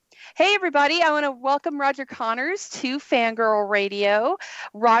Hey, everybody. I want to welcome Roger Connors to Fangirl Radio.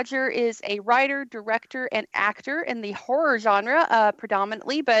 Roger is a writer, director, and actor in the horror genre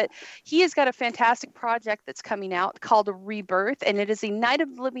predominantly, but he has got a fantastic project that's coming out called Rebirth, and it is a Night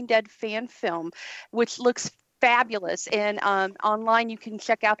of the Living Dead fan film, which looks fabulous. And online, you can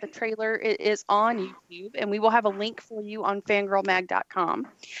check out the trailer. It is on YouTube, and we will have a link for you on fangirlmag.com.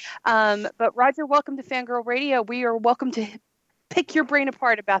 But Roger, welcome to Fangirl Radio. We are welcome to pick your brain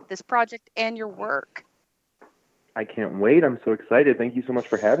apart about this project and your work. I can't wait. I'm so excited. Thank you so much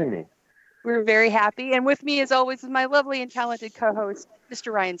for having me. We're very happy. And with me, as always, is my lovely and talented co-host,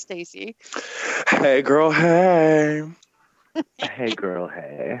 Mr. Ryan Stacy. Hey, girl, hey. Hey, girl,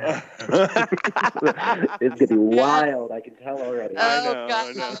 hey. It's going to be wild. I can tell already.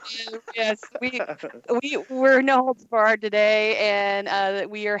 I know. Yes, we're no holds barred today,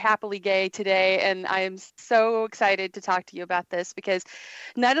 and we are happily gay today. And I am so excited to talk to you about this because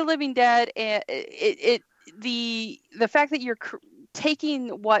Night of the Living Dead, the fact that you're taking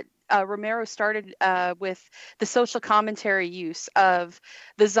what Romero started with the social commentary use of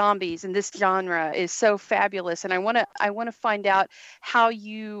the zombies in this genre is so fabulous, and I want to find out how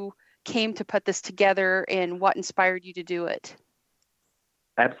you came to put this together and what inspired you to do it.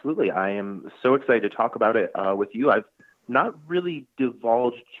 Absolutely, I am so excited to talk about it with you. I've not really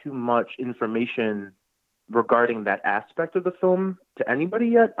divulged too much information regarding that aspect of the film to anybody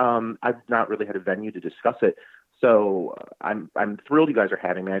yet. I've not really had a venue to discuss it. So I'm thrilled you guys are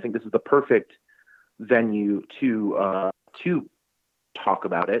having me. I think this is the perfect venue to talk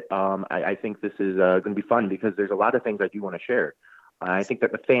about it. I think this is going to be fun because there's a lot of things I do want to share. I think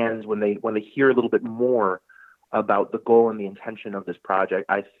that the fans, when they hear a little bit more about the goal and the intention of this project,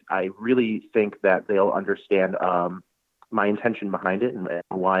 I really think that they'll understand my intention behind it and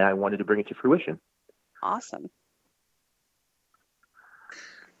why I wanted to bring it to fruition. Awesome.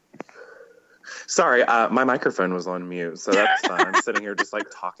 Sorry, my microphone was on mute, so that's fine. I'm sitting here just like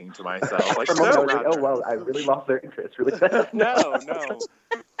talking to myself. Like, oh well, I really lost their interest really fast. No.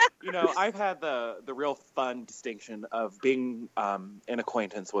 You know, I've had the real fun distinction of being an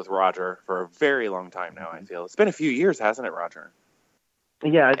acquaintance with Roger for a very long time now. I feel it's been a few years, hasn't it, Roger?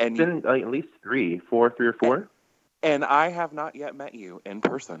 Yeah, it's been at least three or four. And I have not yet met you in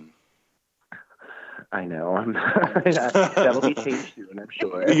person. I know. That'll be changed soon, I'm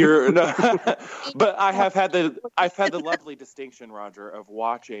sure. But I've had the lovely distinction, Roger, of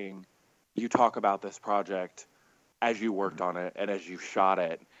watching you talk about this project as you worked on it and as you shot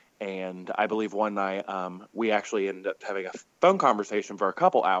it. And I believe one night we actually ended up having a phone conversation for a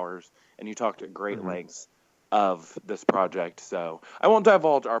couple hours, and you talked at great lengths of this project. So I won't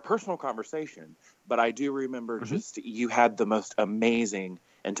divulge our personal conversation, but I do remember just you had the most amazing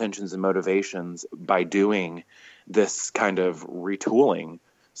intentions and motivations by doing this kind of retooling.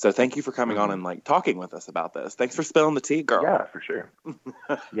 So thank you for coming on and like talking with us about this. Thanks for spilling the tea, girl. Yeah, for sure.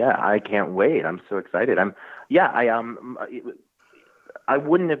 Yeah, I can't wait. I'm so excited. I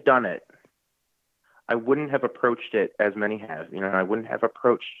wouldn't have done it. I wouldn't have approached it as many have. I wouldn't have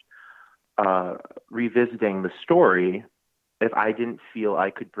approached revisiting the story if I didn't feel I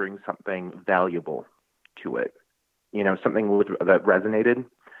could bring something valuable to it. Something that resonated.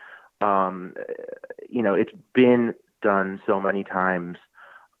 It's been done so many times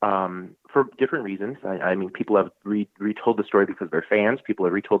for different reasons. I mean, people have retold the story because they're fans. People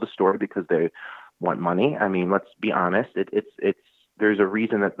have retold the story because they want money. I mean, let's be honest. There's a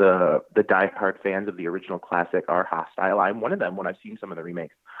reason that the diehard fans of the original classic are hostile. I'm one of them when I've seen some of the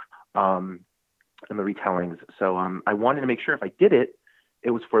remakes and the retellings. So I wanted to make sure if I did it, it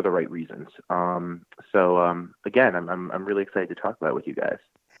was for the right reasons. Again, I'm really excited to talk about it with you guys.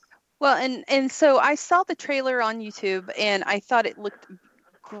 Well, and so I saw the trailer on YouTube and I thought it looked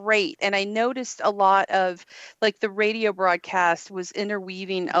great. And I noticed a lot of like the radio broadcast was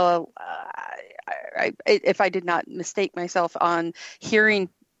interweaving, if I did not mistake myself on hearing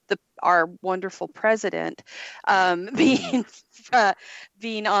our wonderful president being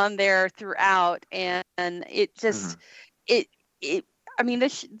on there throughout. And it just, I mean,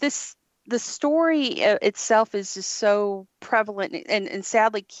 the story itself is just so prevalent and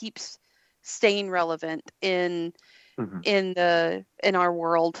sadly keeps staying relevant in our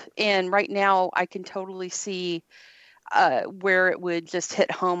world. And right now I can totally see where it would just hit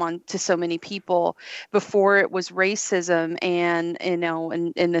home on to so many people. Before it was racism, and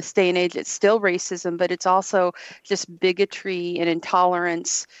in this day and age it's still racism, but it's also just bigotry and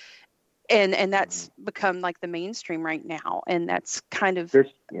intolerance. And that's become like the mainstream right now, and that's kind of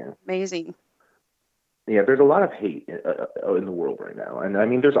amazing. Yeah, there's a lot of hate in the world right now, and I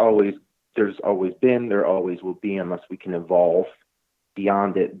mean, there's always been, there always will be, unless we can evolve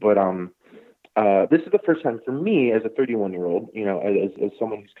beyond it. But this is the first time for me as a 31-year-old, as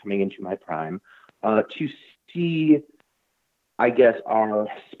someone who's coming into my prime, to see, I guess, our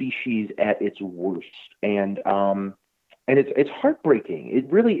species at its worst. And it's heartbreaking.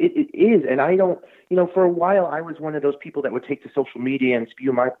 It really it is. And I don't, for a while I was one of those people that would take to social media and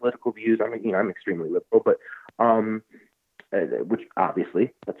spew my political views. I'm extremely liberal, but which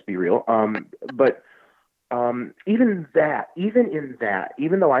obviously, let's be real. But even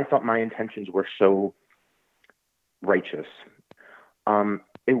though I thought my intentions were so righteous,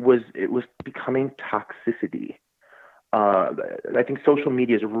 it was becoming toxicity. I think social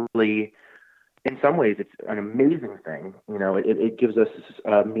media is really, in some ways, it's an amazing thing. It gives us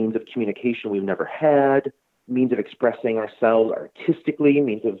means of communication we've never had, means of expressing ourselves artistically,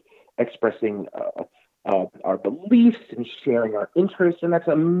 means of expressing our beliefs and sharing our interests, and that's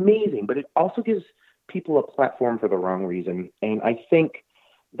amazing. But it also gives people a platform for the wrong reason. And I think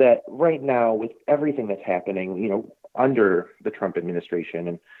that right now, with everything that's happening, under the Trump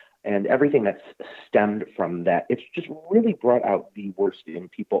administration and everything that's stemmed from that, it's just really brought out the worst in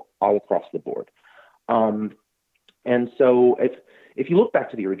people all across the board. And so if you look back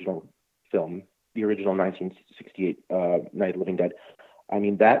to the original film, the original 1968 Night of the Living Dead,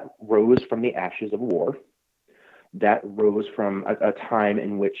 that rose from the ashes of war. That rose from a time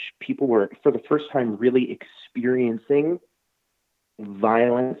in which people were, for the first time, really experiencing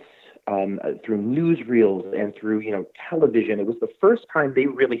violence through newsreels and through, television. It was the first time they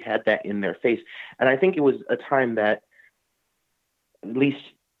really had that in their face. And I think it was a time that, at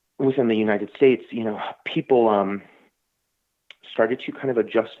least within the United States, people started to kind of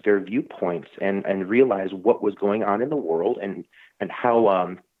adjust their viewpoints and realize what was going on in the world and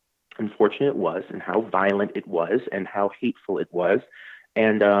how unfortunate it was and how violent it was and how hateful it was.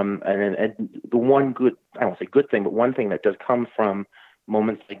 And the one good, I won't say good thing, but one thing that does come from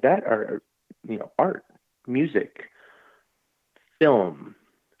moments like that are art, music, film,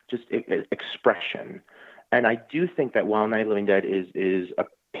 just expression. And I do think that while Night of the Living Dead is a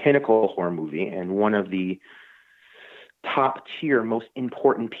pinnacle horror movie and one of the top tier, most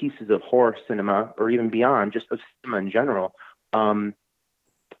important pieces of horror cinema, or even beyond, just of cinema in general,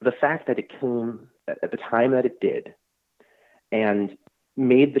 the fact that it came at the time that it did and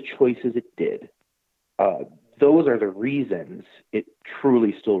made the choices it did, those are the reasons it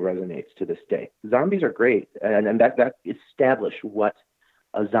truly still resonates to this day. Zombies are great, and that established what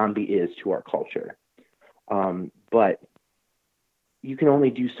a zombie is to our culture. But you can only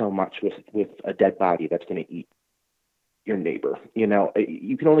do so much with a dead body that's going to eat your neighbor. You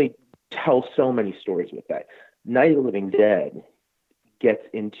can only tell so many stories with that. Night of the Living Dead gets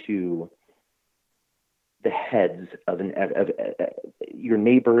into the heads of your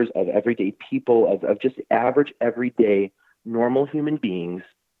neighbors, of everyday people, of just average, everyday, normal human beings,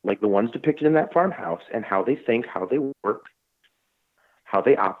 like the ones depicted in that farmhouse, and how they think, how they work, how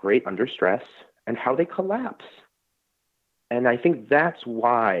they operate under stress, and how they collapse. And I think that's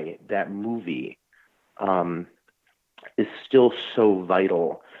why that movie is still so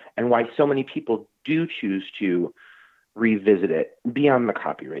vital, and why so many people do choose to revisit it beyond the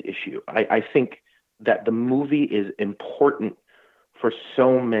copyright issue. I think that the movie is important for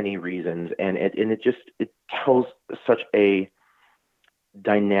so many reasons, and it tells such a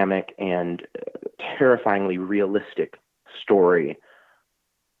dynamic and terrifyingly realistic story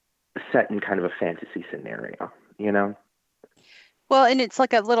set in kind of a fantasy scenario, Well, and it's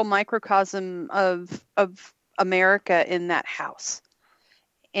like a little microcosm of America in that house.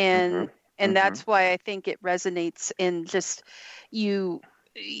 And that's why I think it resonates in just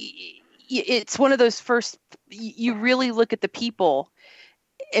it's one of those first, you really look at the people,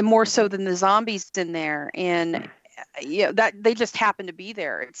 and more so than the zombies in there. And that they just happen to be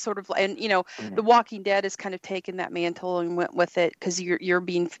there. It's sort of, and The Walking Dead has kind of taken that mantle and went with it, because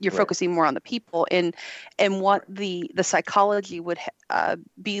you're focusing more on the people and what the psychology would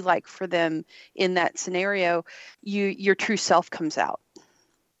be like for them in that scenario. Your true self comes out.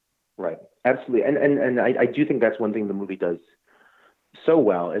 Right. Absolutely. And I do think that's one thing the movie does so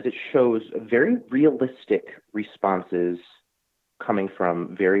well, is it shows very realistic responses coming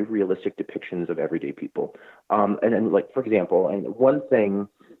from very realistic depictions of everyday people. And like, for example, and one thing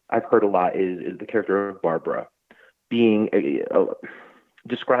I've heard a lot is the character of Barbara being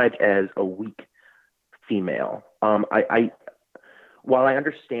described as a weak female. While I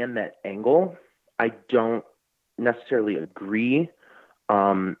understand that angle, I don't necessarily agree.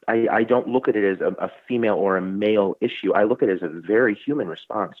 I don't look at it as a female or a male issue. I look at it as a very human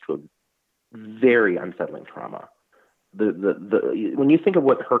response to a very unsettling trauma. When you think of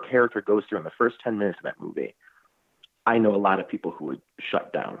what her character goes through in the first 10 minutes of that movie, I know a lot of people who would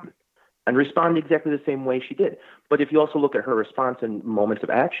shut down and respond exactly the same way she did. But if you also look at her response in moments of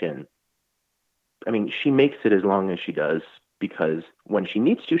action, I mean, she makes it as long as she does because when she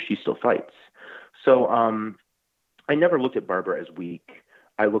needs to, she still fights. So I never looked at Barbara as weak.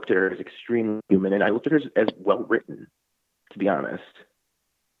 I looked at her as extremely human, and I looked at her as well written, to be honest.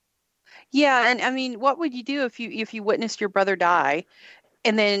 Yeah, and I mean, what would you do if you witnessed your brother die,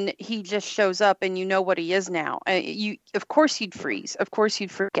 and then he just shows up and you know what he is now? You, of course, you'd freeze. Of course,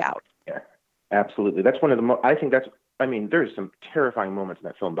 you'd freak out. Yeah, absolutely. That's one of the I think that's. I mean, there's some terrifying moments in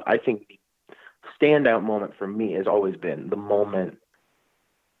that film, but I think the standout moment for me has always been the moment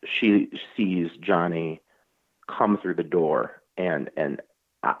she sees Johnny come through the door, and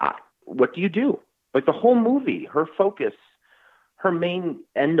what do you do? Like the whole movie, her focus, her main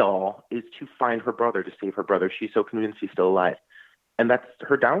end all is to find her brother, to save her brother. She's so convinced he's still alive, and that's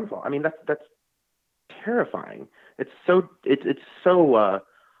her downfall. I mean, that's terrifying. It's so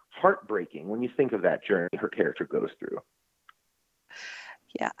heartbreaking when you think of that journey her character goes through.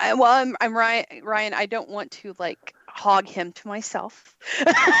 Yeah, I'm Ryan. I don't want to like hog him to myself.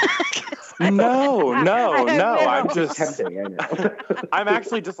 No. I'm just tempting. I know. I'm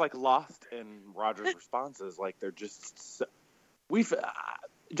actually just like lost in Roger's responses. Like they're just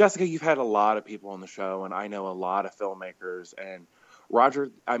Jessica, you've had a lot of people on the show, and I know a lot of filmmakers. And Roger,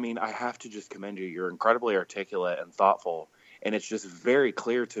 I mean, I have to just commend you. You're incredibly articulate and thoughtful, and it's just very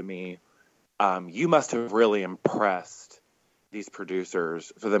clear to me. You must have really impressed these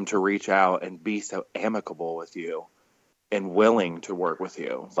producers for them to reach out and be so amicable with you and willing to work with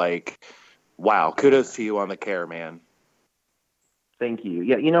you. Like, wow, kudos to you on the care, man. Thank you.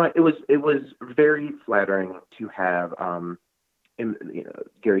 Yeah, it was very flattering to have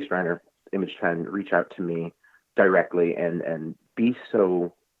Gary Striner, Image 10, reach out to me directly and be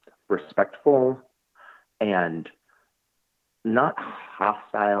so respectful and not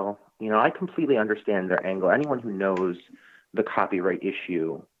hostile. I completely understand their angle. Anyone who knows the copyright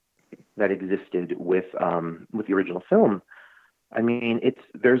issue that existed with the original film, I mean,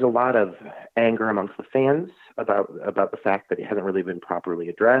 there's a lot of anger amongst the fans about the fact that it hasn't really been properly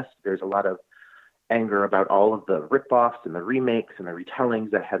addressed. There's a lot of anger about all of the rip-offs and the remakes and the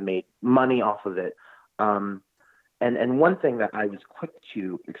retellings that have made money off of it. And one thing that I was quick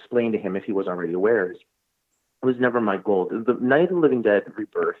to explain to him, if he wasn't already aware, is it was never my goal. The Night of the Living Dead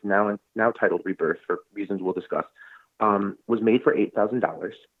Rebirth, now titled Rebirth for reasons we'll discuss, was made for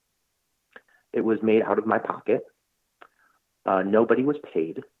 $8,000. It was made out of my pocket. Nobody was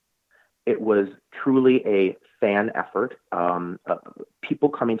paid. It was truly a fan effort. People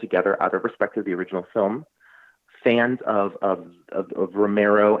coming together out of respect of the original film, fans of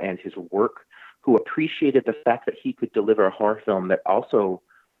Romero and his work, who appreciated the fact that he could deliver a horror film that also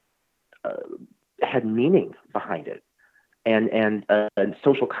had meaning behind it. And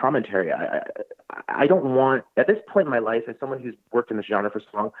social commentary. I don't want, at this point in my life, as someone who's worked in this genre for so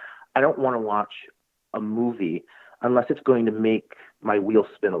long, I don't want to watch a movie unless it's going to make my wheels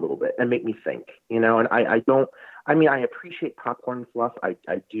spin a little bit and make me think, and I appreciate popcorn fluff. I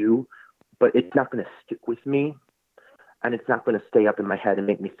do, but it's not going to stick with me, and it's not going to stay up in my head and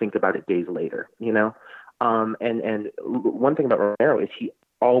make me think about it days later, and one thing about Romero is he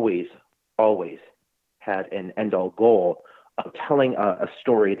always had an end-all goal of telling a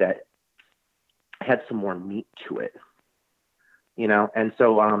story that had some more meat to it, And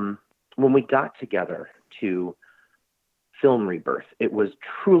so when we got together to film Rebirth, it was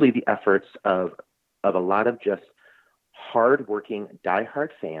truly the efforts of a lot of just hard-working, diehard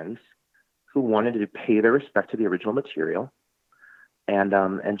fans who wanted to pay their respect to the original material and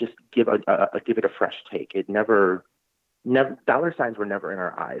just give it a fresh take. It never dollar signs were never in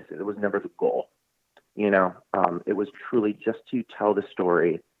our eyes. It was never the goal. It was truly just to tell the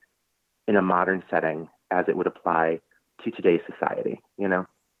story in a modern setting as it would apply to today's society,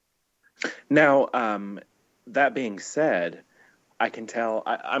 Now, that being said, I can tell,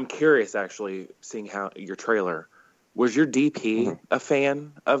 I'm curious actually, seeing how your trailer, was your DP a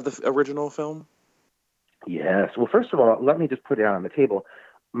fan of the original film? Yes. Well, first of all, let me just put it on the table.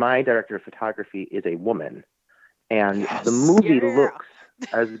 My director of photography is a woman, and the movie looks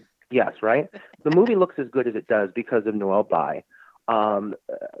as yes, right? The movie looks as good as it does because of Noelle Bai.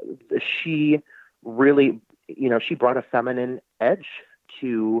 She really, she brought a feminine edge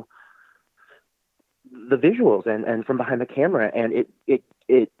to the visuals and from behind the camera, and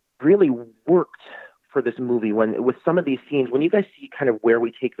it really worked for this movie with some of these scenes, when you guys see kind of where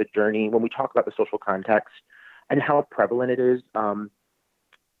we take the journey, when we talk about the social context and how prevalent it is,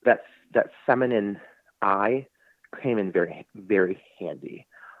 that feminine eye came in very, very handy.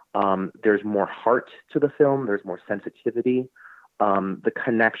 There's more heart to the film. There's more sensitivity. The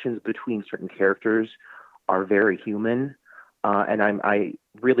connections between certain characters are very human. And I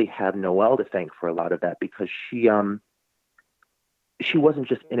really have Noelle to thank for a lot of that, because she wasn't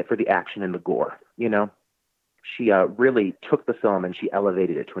just in it for the action and the gore, you know? She really took the film and she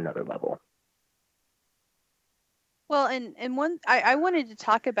elevated it to another level. Well, and I wanted to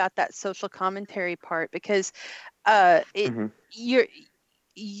talk about that social commentary part, because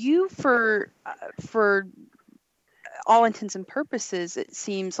you for all intents and purposes, it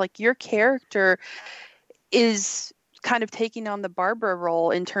seems like your character is kind of taking on the Barbara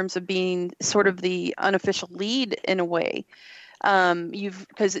role in terms of being sort of the unofficial lead in a way.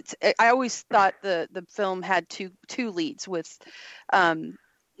 Because I always thought the film had two leads with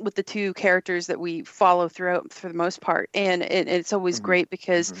the two characters that we follow throughout for the most part, and it's always great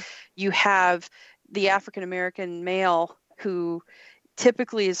because you have the African American male who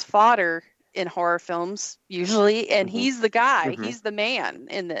typically is fodder in horror films usually, and he's the guy, he's the man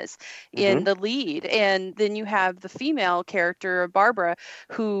in this, in the lead. And then you have the female character of Barbara,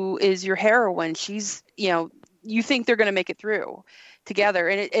 who is your heroine. She's, you think they're going to make it through together,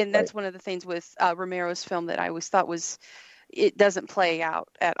 and that's one of the things with Romero's film that I always thought was, it doesn't play out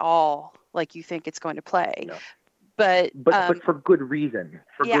at all like you think it's going to play. No. But for good reason.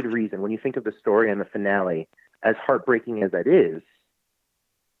 Good reason. When you think of the story and the finale, as heartbreaking as that is,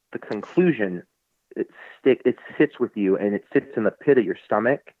 the conclusion, it sits with you, and it sits in the pit of your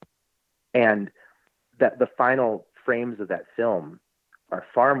stomach, and that the final frames of that film are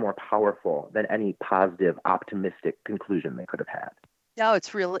far more powerful than any positive, optimistic conclusion they could have had. No,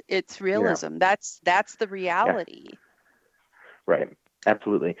 it's realism. Yeah. That's the reality. Yeah. Right.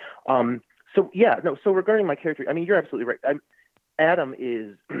 Absolutely. So regarding my character, I mean, you're absolutely right. Adam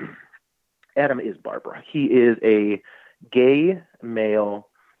is Barbara. He is a gay male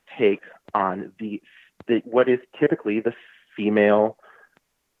take on the what is typically the female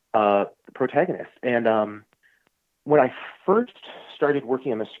protagonist. And when I first started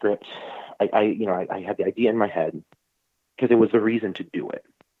working on the script, I had the idea in my head because it was the reason to do it,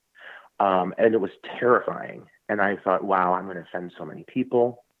 and it was terrifying. And I thought, wow, I'm going to offend so many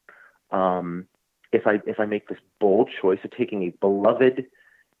people. If I make this bold choice of taking a beloved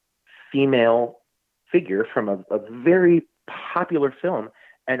female figure from a very popular film,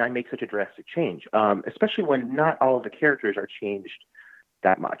 and I make such a drastic change, especially when not all of the characters are changed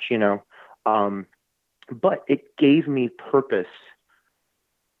that much, but it gave me purpose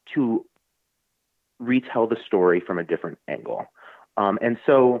to retell the story from a different angle. And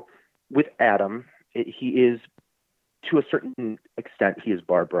so with Adam, he is, to a certain extent, he is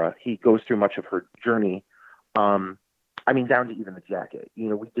Barbara. He goes through much of her journey. Down to even the jacket.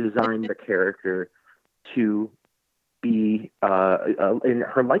 We designed the character to be in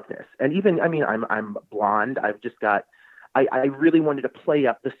her likeness. And even, I'm blonde. I've just got, I really wanted to play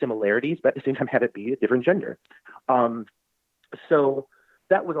up the similarities, but at the same time have it be a different gender. So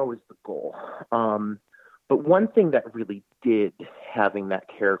that was always the goal. But one thing that really did having that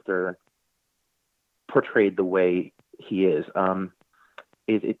character portrayed the way he is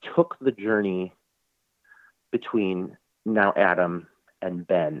it took the journey between now Adam and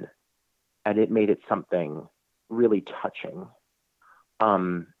Ben, and it made it something really touching.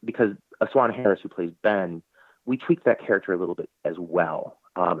 Because Aswan Harris, who plays Ben, we tweaked that character a little bit as well,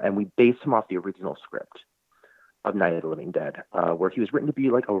 and we based him off the original script of Night of the Living Dead, where he was written to be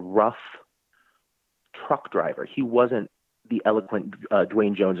like a rough truck driver. He wasn't the eloquent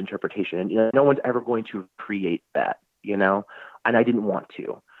Dwayne Jones interpretation, and no one's ever going to create that, and I didn't want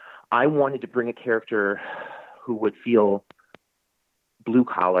to. I wanted to bring a character who would feel blue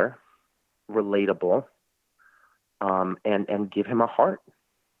collar, relatable, and give him a heart.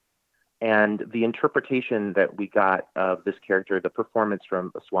 And the interpretation that we got of this character, the performance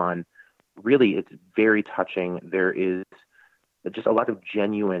from Aswan, really, it's very touching. There is just a lot of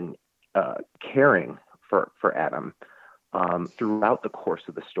genuine caring for Adam throughout the course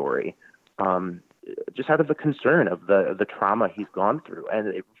of the story, just out of the concern of the trauma he's gone through. And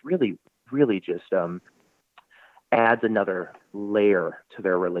it really, really just adds another layer to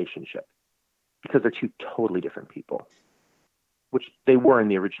their relationship, because they're two totally different people, which they were in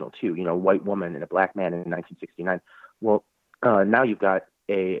the original too, white woman and a black man in 1969. Well, now you've got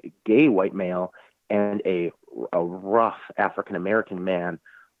a gay white male and a rough African-American man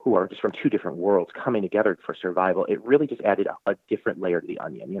who are just from two different worlds coming together for survival. It really just added a different layer to the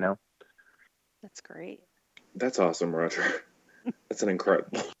onion, That's great. That's awesome, Roger. That's an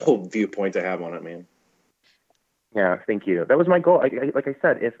incredible viewpoint to have on it, man. Yeah, thank you. That was my goal. Like I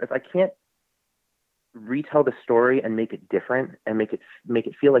said, if I can't retell the story and make it different and make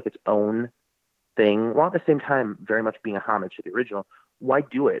it feel like its own thing, while at the same time very much being a homage to the original, why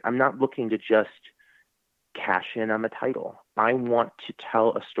do it? I'm not looking to just cash in on the title. I want to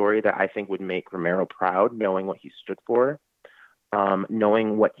tell a story that I think would make Romero proud, knowing what he stood for,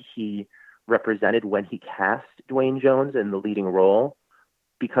 knowing what he represented when he cast Dwayne Jones in the leading role,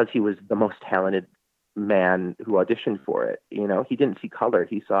 because he was the most talented man who auditioned for it. You know, he didn't see color.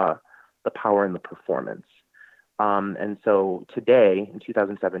 He saw the power in the performance. And so today, in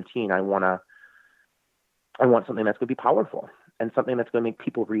 2017, I want something that's going to be powerful and something that's going to make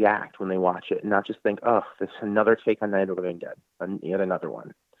people react when they watch it and not just think, oh, this is another take on Night of the Living Dead, and yet another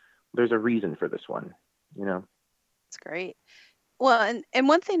one. There's a reason for this one, you know? That's great. Well, and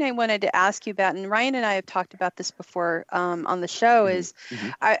one thing I wanted to ask you about, and Ryan and I have talked about this before on the show, is,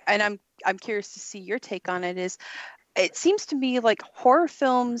 I'm curious to see your take on it, is it seems to me like horror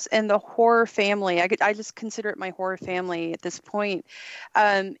films and the horror family, I just consider it my horror family at this point,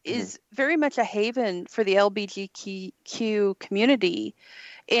 is very much a haven for the LGBTQ community.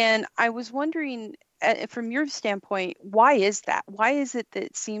 And I was wondering, from your standpoint, why is that? Why is it that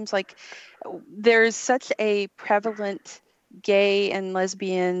it seems like there's such a prevalent gay and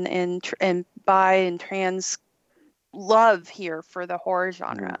lesbian and bi and trans love here for the horror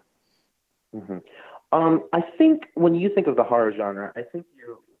genre? I think when you think of the horror genre, I think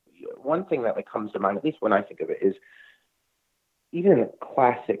one thing that comes to mind, at least when I think of it, is even in the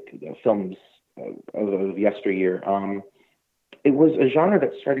classic films of yesteryear, it was a genre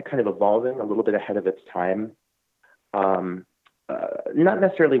that started kind of evolving a little bit ahead of its time. Not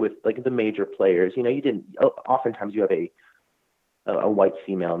necessarily with the major players. You know, oftentimes you have a white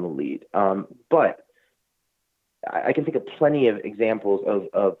female in the lead, but I can think of plenty of examples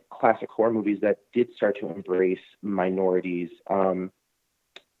of classic horror movies that did start to embrace minorities, even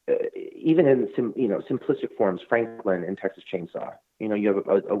in simplistic forms. Franklin in Texas Chainsaw. You know, you have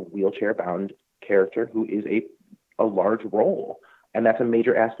a wheelchair-bound character who is a large role, and that's a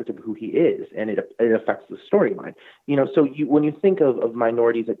major aspect of who he is, and it affects the storyline. You know, so when you think of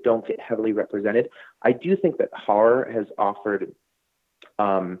minorities that don't get heavily represented, I do think that horror has offered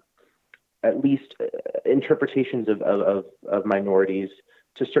at least interpretations of minorities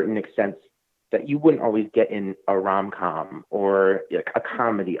to certain extents that you wouldn't always get in a rom-com or a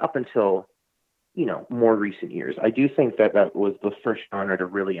comedy up until, more recent years. I do think that was the first genre to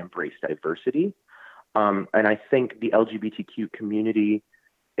really embrace diversity. And I think the LGBTQ community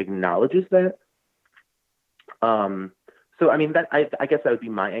acknowledges that. So, I mean, I guess that would be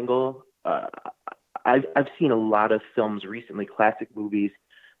my angle. I've seen a lot of films recently, classic movies,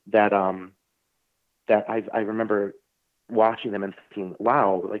 that I remember watching them and thinking,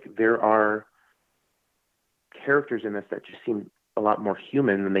 wow, there are characters in this that just seem a lot more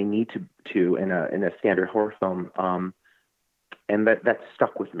human than they need to in a standard horror film. And that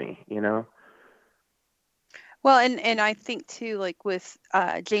stuck with me, Well, and I think too, with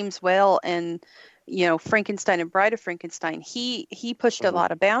James Whale and Frankenstein and Bride of Frankenstein, he pushed a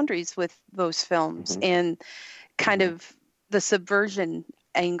lot of boundaries with those films and kind of the subversion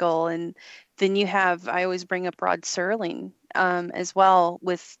angle. And then you have, I always bring up Rod Serling as well,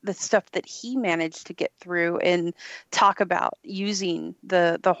 with the stuff that he managed to get through and talk about using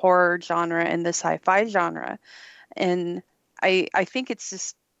the horror genre and the sci-fi genre. And I think it's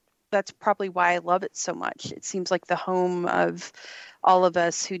just, that's probably why I love it so much. It seems like the home of all of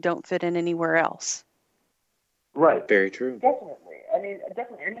us who don't fit in anywhere else. Right. Very true. Definitely. I mean,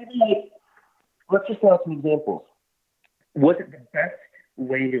 definitely. And maybe, let's just throw out some examples. Was it the best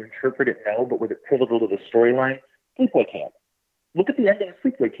way to interpret it? No, but was it pivotal to the storyline? Sleepaway Camp. Look at the ending of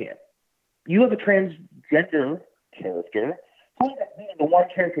Sleepaway Camp. You have a transgender character who ends up being the one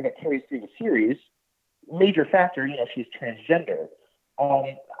character that carries through the series. Major factor, she's transgender.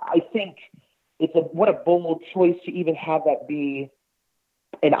 I think what a bold choice to even have that be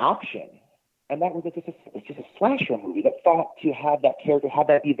an option. And that was it's just a slasher movie that thought to have that character, have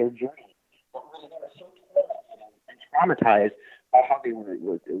that be their journey. But really they were so torn and traumatized by how they were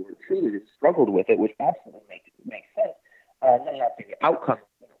treated and struggled with it, which absolutely makes sense. I'm not saying the outcome,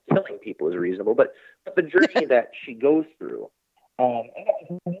 killing people, is reasonable, but the journey that she goes through. And that's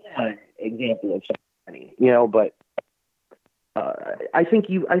one example of something, but I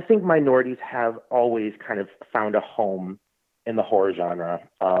think minorities have always kind of found a home in the horror genre.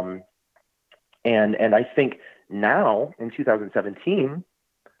 And I think now in 2017,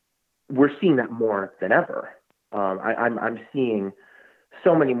 we're seeing that more than ever. I'm seeing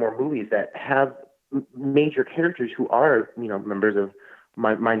so many more movies that have major characters who are, members of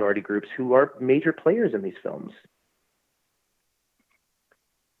minority groups who are major players in these films.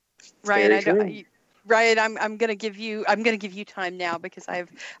 Ryan, Ryan, I'm gonna give you time now because I've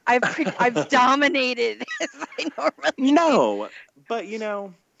dominated as I normally No, but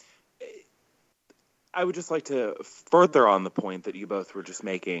I would just like to further on the point that you both were just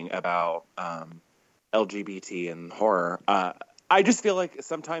making about LGBT and horror. I just feel like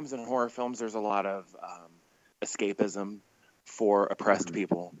sometimes in horror films there's a lot of escapism for oppressed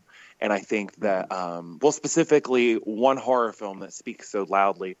people. And I think that, specifically one horror film that speaks so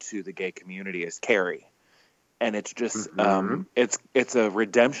loudly to the gay community is Carrie. And it's just, it's a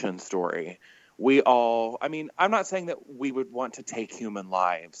redemption story. I'm not saying that we would want to take human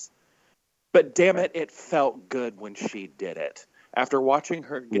lives, but damn it, it felt good when she did it. After watching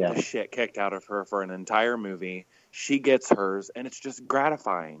her get the shit kicked out of her for an entire movie, she gets hers, and it's just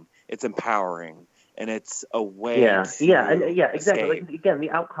gratifying. It's empowering. And it's a way to exactly. escape. Like, again,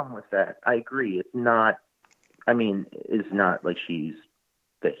 the outcome was that. I agree. It's not like she's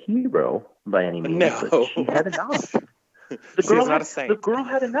the hero by any means. No. But she had enough. The girl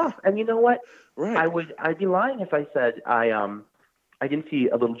had enough. And you know what? Right. I'd be lying if I said I didn't see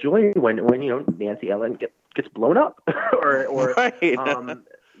a little joy when Nancy Ellen gets blown up or right.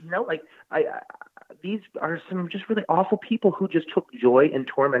 these are some just really awful people who just took joy in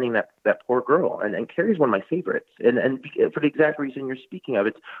tormenting that poor girl. And Carrie's one of my favorites. And for the exact reason you're speaking of,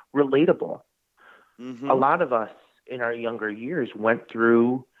 it's relatable. Mm-hmm. A lot of us in our younger years went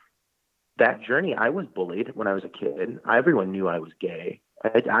through that journey. I was bullied when I was a kid. Everyone knew I was gay.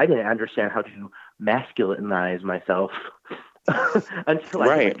 I didn't understand how to masculinize myself until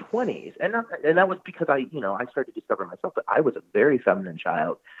I was in my 20s. And that was because I started to discover myself that I was a very feminine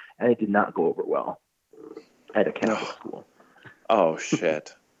child, and it did not go over well at a Catholic school. Oh,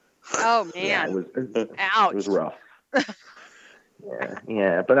 shit. Oh, man. Ouch. It was rough.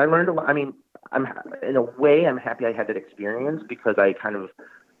 Yeah. But I learned a lot. I mean, I'm happy I had that experience because I kind of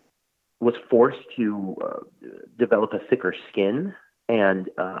was forced to develop a thicker skin. And,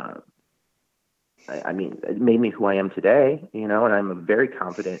 it made me who I am today, and I'm very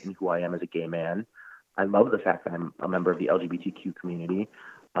confident in who I am as a gay man. I love the fact that I'm a member of the LGBTQ community,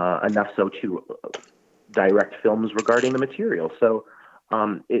 enough so to direct films regarding the material. So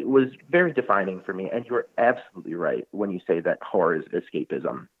it was very defining for me. And you're absolutely right when you say that horror is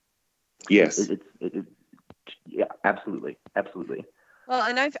escapism. Yes. Yeah, absolutely. Absolutely. Well,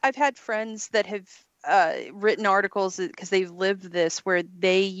 and I've had friends that have written articles because they've lived this, where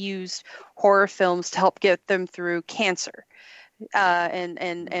they used horror films to help get them through cancer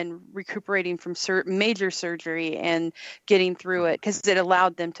and recuperating from major surgery and getting through it because it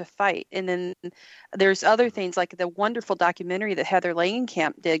allowed them to fight. And then there's other things like the wonderful documentary that Heather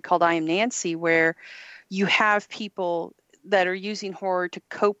Langenkamp did called I Am Nancy, where you have people that are using horror to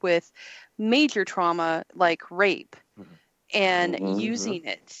cope with major trauma like rape and using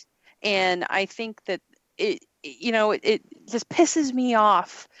it. And I think that it just pisses me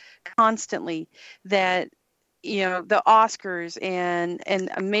off constantly that, the Oscars and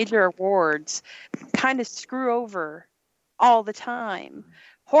major awards kind of screw over all the time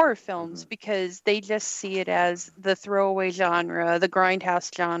horror films because they just see it as the throwaway genre, the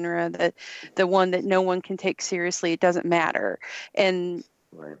grindhouse genre, the one that no one can take seriously. It doesn't matter. And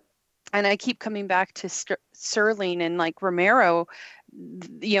I keep coming back to Serling and like Romero.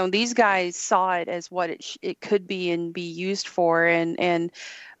 These guys saw it as what it could be and be used for, and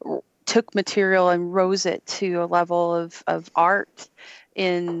took material and rose it to a level of art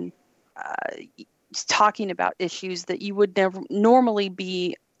in talking about issues that you would never normally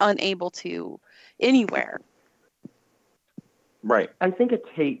be unable to anywhere. Right. I think it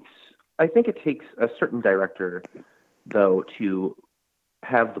takes a certain director, though, to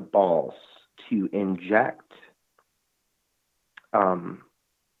have the balls to inject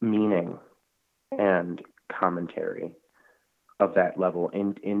meaning and commentary of that level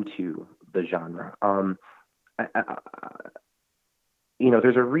into the genre.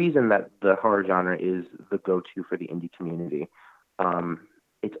 There's a reason that the horror genre is the go-to for the indie community.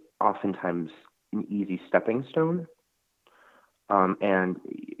 It's oftentimes an easy stepping stone. And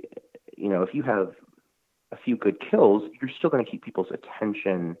if you have a few good kills, you're still going to keep people's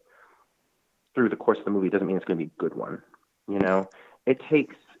attention through the course of the movie. It doesn't mean it's going to be a good one. It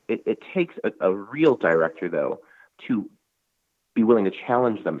takes a real director, though, to be willing to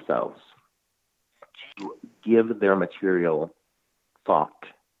challenge themselves, to give their material thought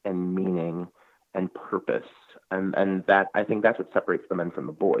and meaning and purpose. And that, I think that's what separates the men from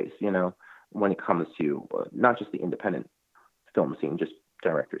the boys, when it comes to not just the independent film scene, just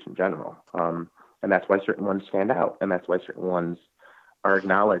directors in general. And that's why certain ones stand out, and that's why certain ones are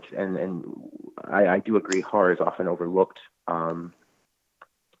acknowledged. And I do agree horror is often overlooked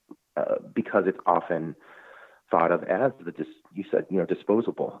because it's often thought of as you said,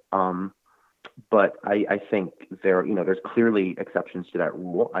 disposable. But I think there's clearly exceptions to that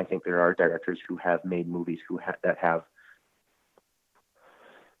rule. I think there are directors who have made movies that have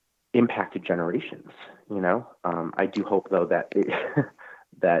impacted generations. I do hope though that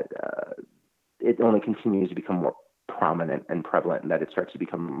it only continues to become more prominent and prevalent, and that it starts to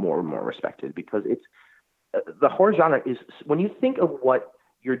become more and more respected, because it's the horror genre is, when you think of what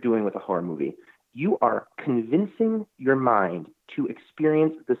you're doing with a horror movie, you are convincing your mind to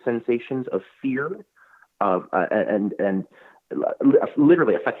experience the sensations of fear, and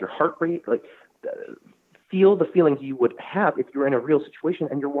literally affect your heart rate, feel the feelings you would have if you're in a real situation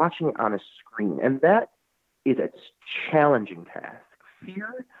and you're watching it on a screen. And that is a challenging task.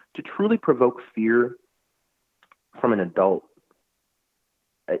 To truly provoke fear from an adult,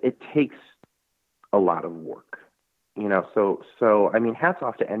 it takes a lot of work, so I mean, hats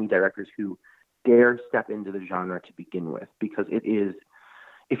off to any directors who dare step into the genre to begin with, because it is,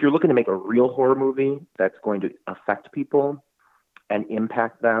 if you're looking to make a real horror movie that's going to affect people and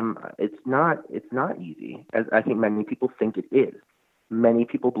impact them, it's not easy, as I think many people think it is. Many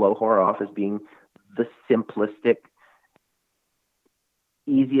people blow horror off as being the simplistic,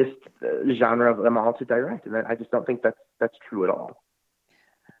 easiest genre of them all to direct, and I just don't think that's true at all.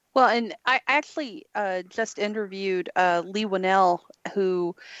 Well, and I actually just interviewed Leigh Whannell,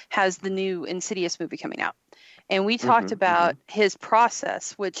 who has the new Insidious movie coming out. And we talked about his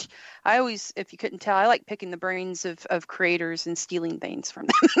process, which I always, if you couldn't tell, I like picking the brains of creators and stealing things from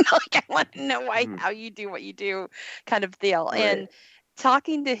them. I want to know how you do what you do, kind of deal. Right. And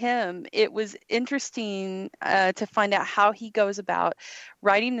talking to him, it was interesting to find out how he goes about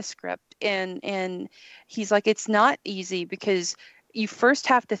writing the script. And he's like, it's not easy, because you first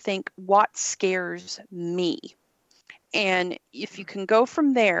have to think, what scares me? And if you can go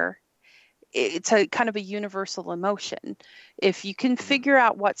from there, it's a kind of a universal emotion. If you can figure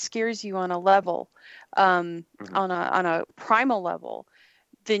out what scares you on a level, on a primal level,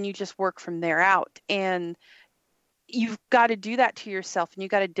 then you just work from there out. And you've got to do that to yourself, and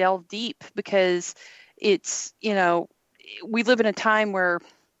you've got to delve deep, because it's, we live in a time where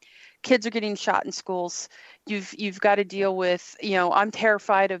kids are getting shot in schools. You've got to deal with, I'm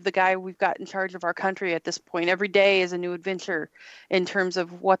terrified of the guy we've got in charge of our country at this point. Every day is a new adventure in terms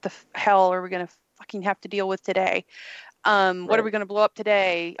of what the hell are we going to fucking have to deal with today? What are we going to blow up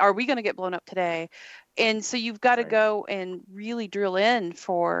today? Are we going to get blown up today? And so you've got to go and really drill in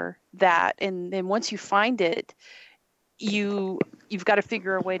for that. And then once you find it, you've got to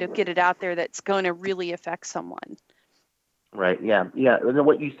figure a way to get it out there that's going to really affect someone. Right. Yeah. Yeah. And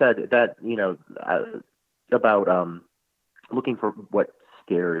what you said, that, about looking for what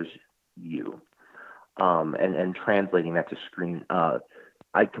scares you, and translating that to screen.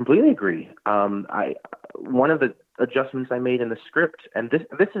 I completely agree. One of the adjustments I made in the script, and this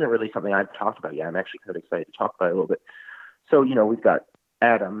isn't really something I've talked about yet. I'm actually kind of excited to talk about it a little bit. So, we've got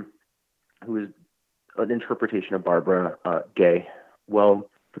Adam, who is an interpretation of Barbara Gay. Well,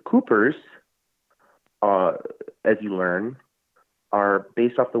 the Coopers, as you learn, are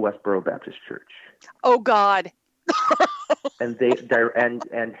based off the Westboro Baptist Church. Oh God! And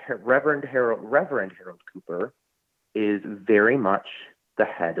Reverend Harold Cooper is very much the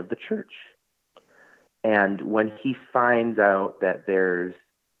head of the church. And when he finds out that there's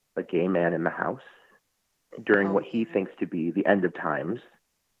a gay man in the house during what he thinks to be the end of times,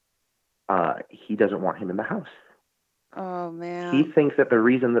 he doesn't want him in the house. Oh man! He thinks that the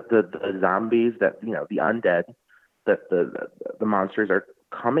reason that the zombies, that the undead, that the monsters are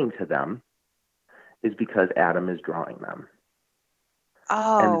coming to them, is because Adam is drawing them.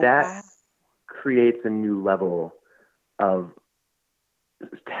 Oh, and that creates a new level of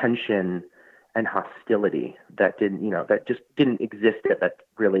tension and hostility that just didn't exist at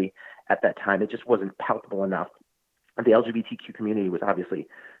that time. It just wasn't palpable enough. And the LGBTQ community was obviously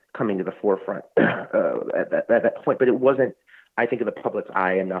coming to the forefront at that point, but it wasn't, I think, in the public's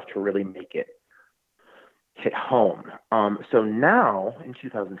eye enough to really make it hit home. So now in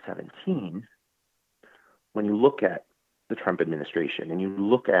 2017, when you look at the Trump administration and you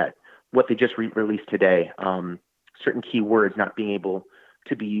look at what they just released today, certain key words not being able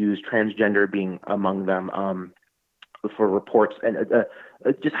to be used, transgender being among them, for reports, and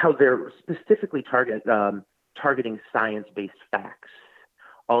just how they're specifically targeting science-based facts.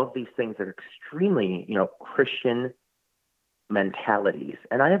 All of these things that are extremely, Christian mentalities.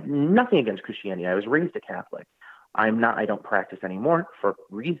 And I have nothing against Christianity. I was raised a Catholic. I don't practice anymore for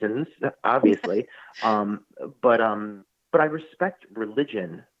reasons, obviously. But I respect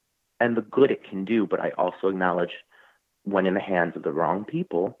religion and the good it can do, but I also acknowledge when in the hands of the wrong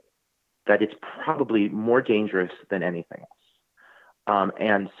people, that it's probably more dangerous than anything else.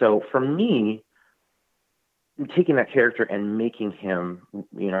 And so for me, taking that character and making him,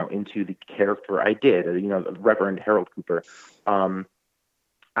 into the character I did, Reverend Harold Cooper, I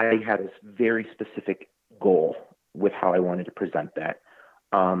had this very specific goal with how I wanted to present that,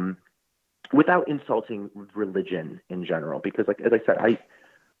 without insulting religion in general. Because, as I said,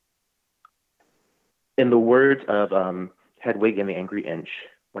 in the words of Hedwig and the Angry Inch,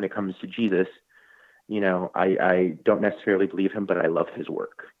 when it comes to Jesus, I don't necessarily believe him, but I love his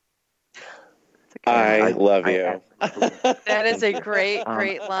work. I love you. That is a great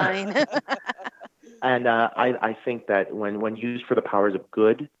line. And I think that when used for the powers of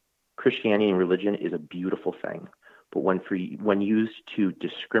good, Christianity and religion is a beautiful thing. But when used to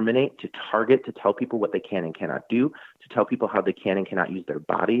discriminate, to target, to tell people what they can and cannot do, to tell people how they can and cannot use their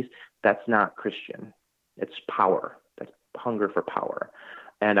bodies, that's not Christian. It's power. That's hunger for power.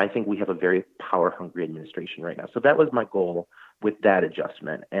 And I think we have a very power-hungry administration right now. So that was my goal with that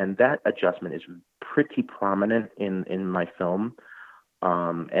adjustment. And that adjustment is pretty prominent in my film.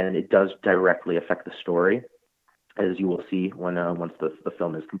 And it does directly affect the story, as you will see once the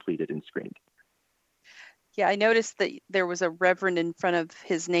film is completed and screened. Yeah, I noticed that there was a reverend in front of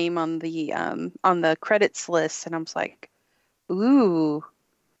his name on the credits list, and I was like, ooh,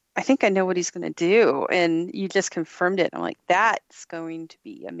 I think I know what he's going to do. And you just confirmed it. I'm like, that's going to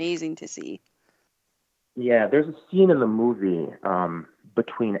be amazing to see. Yeah, there's a scene in the movie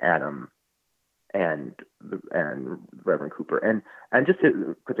between Adam and Reverend Cooper, and just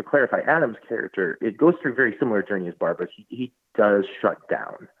to clarify, Adam's character, it goes through a very similar journey as Barbara. He does shut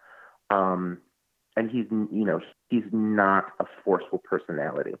down, and he's not a forceful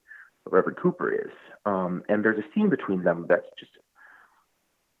personality, but Reverend Cooper is, and there's a scene between them that's just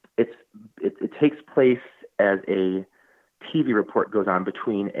it takes place as a TV report goes on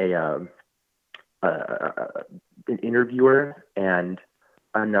between an interviewer and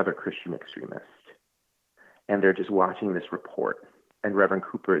another Christian extremist. And they're just watching this report. And Reverend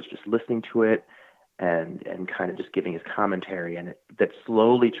Cooper is just listening to it and kind of just giving his commentary. And that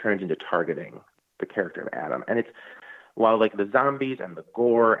slowly turns into targeting the character of Adam. And while like the zombies and the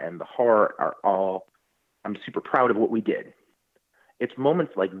gore and the horror are all, I'm super proud of what we did. It's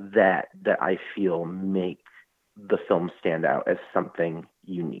moments like that I feel make the film stand out as something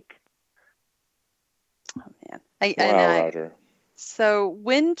unique. Oh man! Roger. So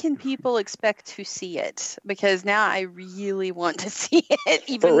when can people expect to see it? Because now I really want to see it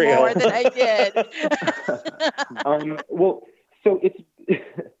even more than I did. Well, so it's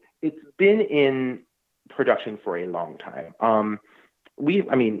been in production for a long time. We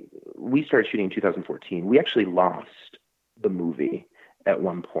started shooting in 2014. We actually lost the movie at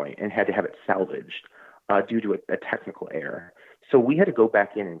one point and had to have it salvaged due to a technical error. So we had to go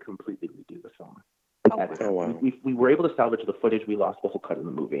back in and completely redo the film. Oh, wow. We were able to salvage the footage. We lost the whole cut of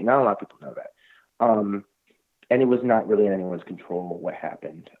the movie. Not a lot of people know that. And it was not really in anyone's control what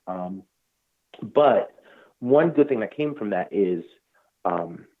happened. But one good thing that came from that is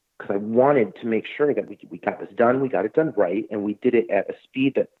because I wanted to make sure that we got this done. We got it done right. And we did it at a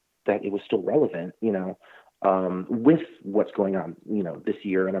speed that it was still relevant, with what's going on, this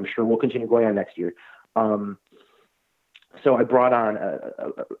year. And I'm sure we'll continue going on next year. So I brought on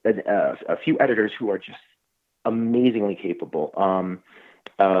a few editors who are just amazingly capable.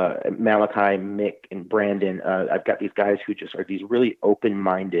 Malachi, Mick, and Brandon. I've got these guys who just are these really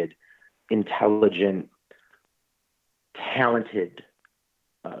open-minded, intelligent, talented,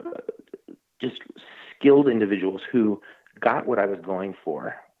 just skilled individuals who got what I was going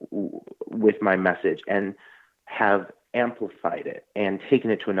for with my message and have amplified it and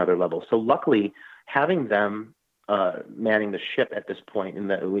taken it to another level. So luckily, having them manning the ship at this point in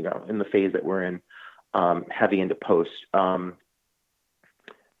the phase that we're in, heavy into post. I'm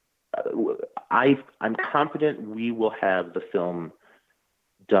confident we will have the film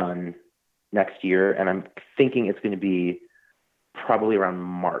done next year, and I'm thinking it's going to be probably around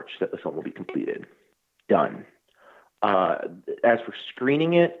March that the film will be completed, done. As for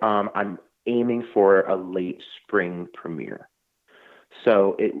screening it, I'm aiming for a late spring premiere.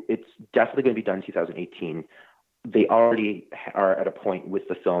 So it's definitely going to be done in 2018. They already are at a point with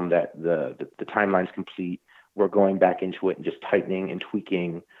the film that the timeline's complete. We're going back into it and just tightening and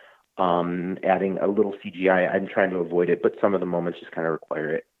tweaking, adding a little CGI. I'm trying to avoid it, but some of the moments just kind of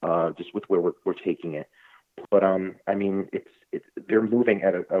require it, just with where we're taking it. But they're moving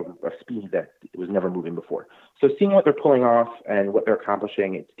at a speed that it was never moving before. So seeing what they're pulling off and what they're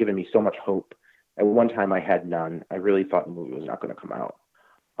accomplishing, it's given me so much hope. At one time I had none. I really thought the movie was not going to come out.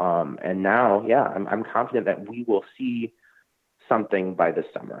 And now, I'm confident that we will see something by this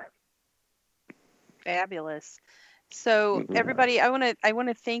summer. Fabulous. So Mhm. everybody, I want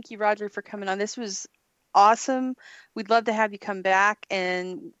to thank you, Roger, for coming on. This was awesome. We'd love to have you come back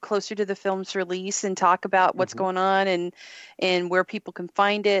and closer to the film's release and talk about what's going on and where people can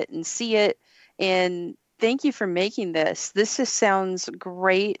find it and see it. And thank you for making this. This just sounds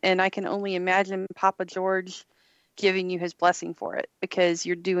great, and I can only imagine Papa George giving you his blessing for it because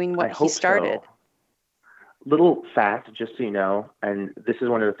you're doing what I he hope started. so. Little fact, just so you know, and this is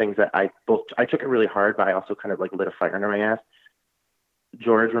one of the things that I took it really hard, but I also kind of like lit a fire under my ass.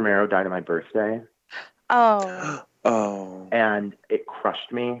 George Romero died on my birthday. Oh. Oh. And it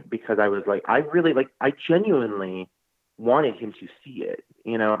crushed me because I was like, I genuinely wanted him to see it.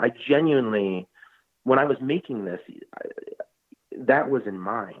 You know, I genuinely, when I was making this, that was in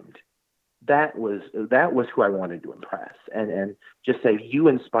mind. That was who I wanted to impress, and just say, you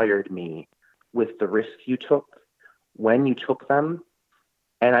inspired me with the risks you took when you took them,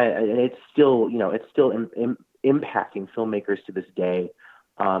 and it's still, impacting filmmakers to this day,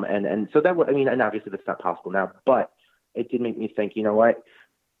 and so that and obviously that's not possible now, but it did make me think, you know what,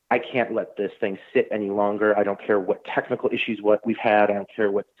 I can't let this thing sit any longer. I don't care what technical issues what we've had. I don't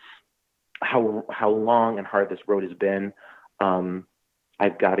care how long and hard this road has been.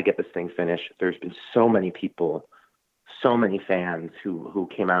 I've got to get this thing finished. There's been so many people, so many fans who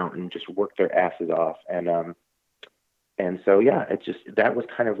came out and just worked their asses off. And so, yeah, that was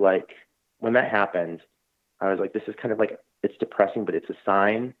kind of like, when that happened, I was like, this is kind of like, it's depressing, but it's a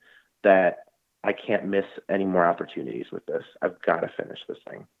sign that I can't miss any more opportunities with this. I've got to finish this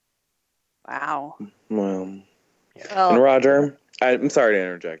thing. Wow. Well, yeah. And Roger, I'm sorry to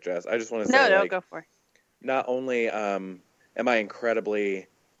interject, Jess. I just want to say, no, go for it. Not only am I incredibly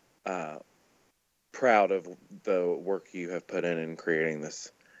proud of the work you have put in creating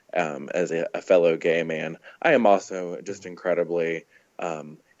this as a fellow gay man, I am also just incredibly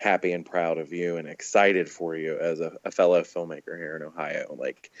happy and proud of you and excited for you as a fellow filmmaker here in Ohio.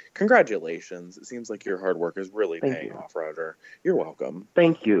 Like, congratulations. It seems like your hard work is really paying off, Roger. You're welcome.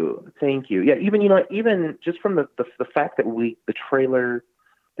 Thank you. Yeah, even just from the fact that the trailer,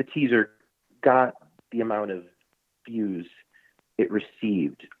 the teaser got the amount of views it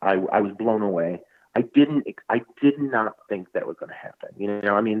received, I was blown away. I did not think that was going to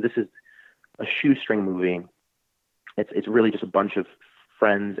happen. This is a shoestring movie. It's really just a bunch of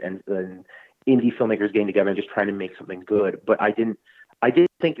friends and indie filmmakers getting together and just trying to make something good. But I didn't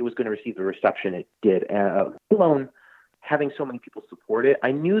think it was going to receive the reception it did. Alone, having so many people support it,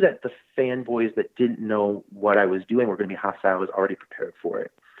 I knew that the fanboys that didn't know what I was doing were going to be hostile. I was already prepared for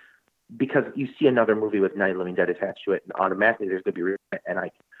it. Because you see another movie with Night of the Living Dead attached to it, and automatically there's going to be resentment. And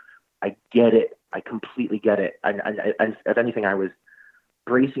I get it. I completely get it. And if anything, I was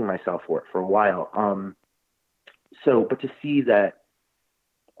bracing myself for it for a while. But to see that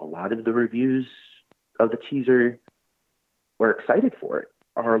a lot of the reviews of the teaser were excited for it,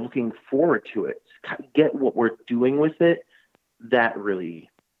 are looking forward to it, get what we're doing with it, that really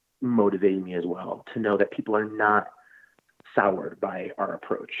motivated me as well, to know that people are not soured by our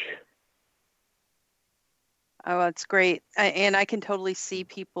approach. Oh, that's great. And I can totally see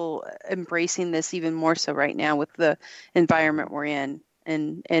people embracing this even more so right now with the environment we're in.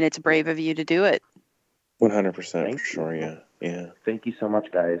 And it's brave of you to do it. 100% for sure. Yeah. Thank you so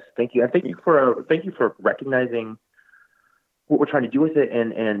much, guys. Thank you. And thank you for recognizing what we're trying to do with it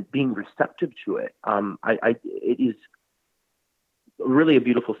and being receptive to it. It is really a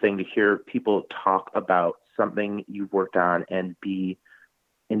beautiful thing to hear people talk about something you've worked on and be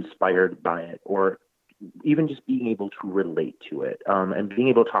inspired by it, or even just being able to relate to it, and being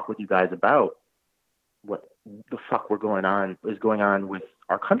able to talk with you guys about what the fuck is going on with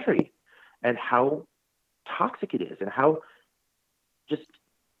our country and how toxic it is and how just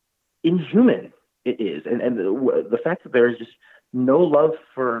inhuman it is. And the fact that there is just no love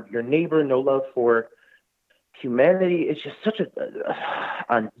for your neighbor, no love for humanity, it's just such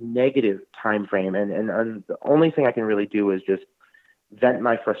a negative time frame. And the only thing I can really do is just vent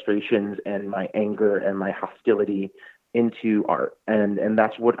my frustrations and my anger and my hostility into art. And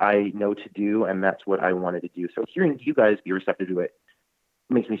that's what I know to do, and that's what I wanted to do. So hearing you guys be receptive to it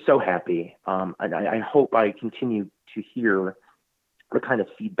makes me so happy. And I hope I continue to hear the kind of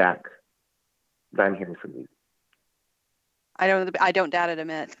feedback that I'm hearing from you. I don't doubt it,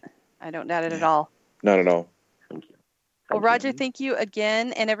 Amit. I don't doubt it at all. Not at all. Thank you. Well, Roger, thank you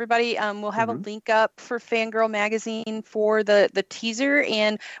again. And everybody, we'll have a link up for Fangirl Magazine for the teaser,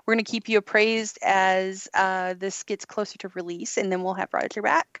 and we're going to keep you appraised as this gets closer to release, and then we'll have Roger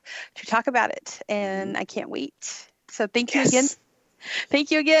back to talk about it. And I can't wait. So thank you again.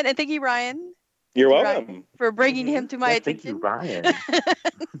 Thank you again. And thank you, Ryan. You're welcome for bringing him to my attention. Thank you, Ryan.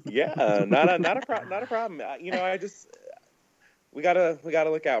 Yeah, not a problem. I just we gotta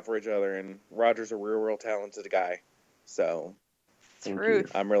look out for each other, and Roger's a real talented guy. So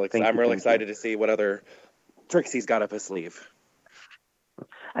Truth. I'm really excited to see what other tricks he's got up his sleeve.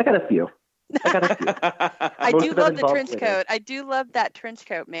 I got a few. I do love the trench coat. I do love that trench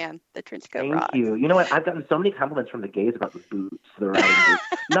coat, man. The trench coat rocks. Thank you. You know what? I've gotten so many compliments from the gays about the boots, the riding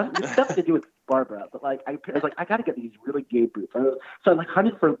boots. Nothing to do with Barbara, but I was like, I got to get these really gay boots. So I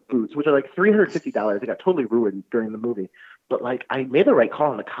hunted for boots, which are like $350. They got totally ruined during the movie. But I made the right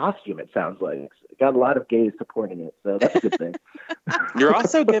call on the costume. It sounds like got a lot of gays supporting it, so that's a good thing. You're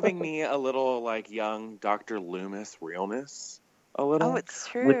also giving me a little young Dr. Loomis realness. A little. Oh, it's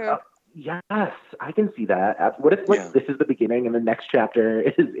true. Yes, I can see that. What if this is the beginning and the next chapter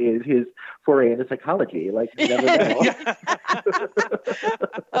is his foray into psychology? You never know.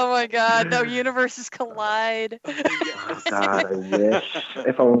 Oh my God, no universes collide. Oh God, I wish.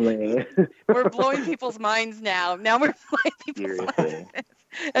 If only. We're blowing people's minds now. Now we're blowing people's minds.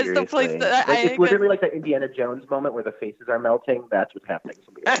 That's Seriously. the place that it's literally like that Indiana Jones moment where the faces are melting. That's what's happening.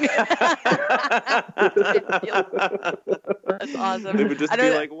 That's awesome. They would just be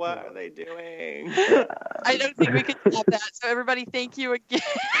like, what are they doing? I don't think we could stop that. So everybody, thank you again.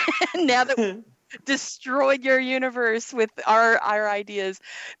 Now that we destroyed your universe with our ideas.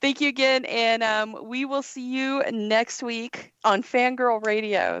 Thank you again. And we will see you next week on Fangirl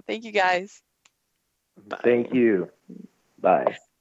Radio. Thank you, guys. Thank you. Bye.